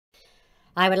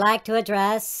I would like to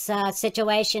address a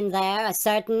situation there, a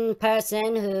certain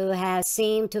person who has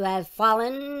seemed to have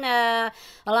fallen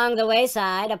along the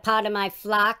wayside, a part of my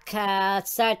flock, a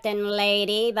certain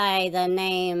lady by the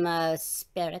name of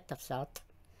Spirit of Salt.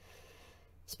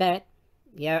 Spirit,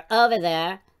 you're over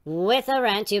there with a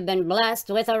wrench. You've been blessed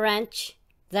with a wrench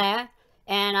there,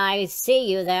 and I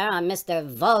see you there on Mr.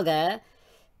 Vulgar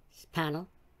panel.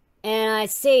 And I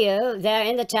see you there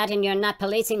in the chat, and you're not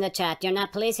policing the chat. You're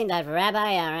not policing that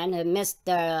Rabbi Aaron, who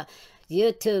Mr.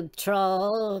 YouTube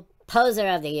troll poser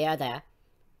of the year there.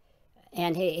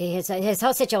 And his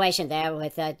whole situation there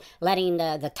with letting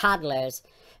the toddlers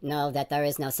know that there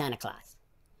is no Santa Claus.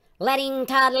 Letting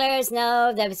toddlers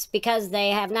know that it's because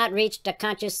they have not reached a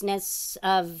consciousness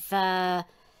of, a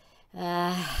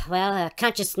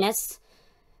consciousness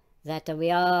that we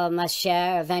all must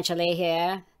share eventually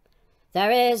here.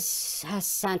 There is a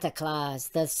Santa Claus.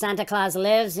 The Santa Claus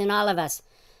lives in all of us.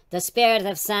 The spirit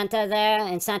of Santa there,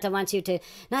 and Santa wants you to,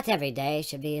 not every day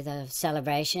should be the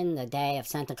celebration, the day of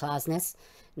Santa Clausness.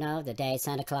 No, the day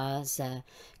Santa Claus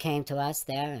came to us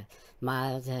there, a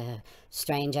mild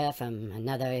stranger from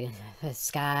another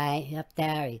sky up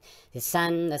there. The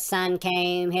sun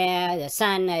came here, the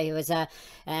sun, he was,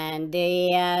 and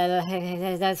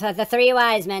the three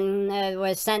wise men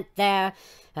were sent there.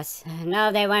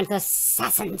 No, they weren't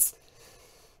assassins.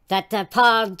 That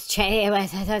Paul,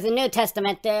 the New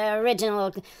Testament, the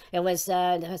original, it was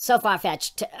so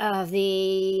far-fetched of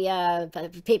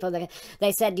the people.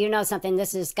 They said, you know something,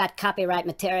 this has got copyright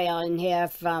material in here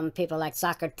from people like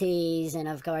Socrates, and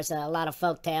of course a lot of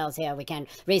folk tales here. We can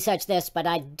research this, but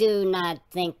I do not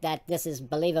think that this is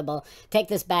believable. Take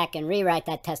this back and rewrite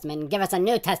that testament and give us a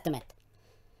New Testament.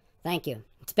 Thank you.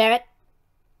 Spirit?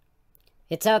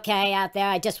 It's okay out there.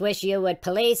 I just wish you would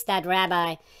police that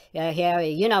rabbi here.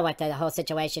 You know what the whole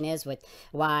situation is with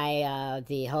why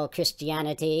the whole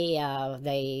Christianity,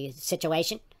 the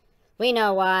situation. We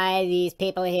know why these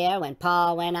people here, when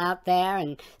Paul went out there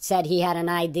and said he had an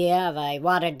idea of a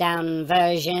watered-down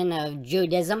version of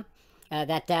Judaism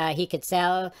that he could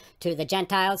sell to the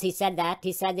Gentiles. He said that.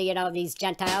 He said that, you know, these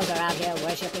Gentiles are out here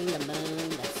worshiping the moon,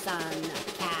 the sun,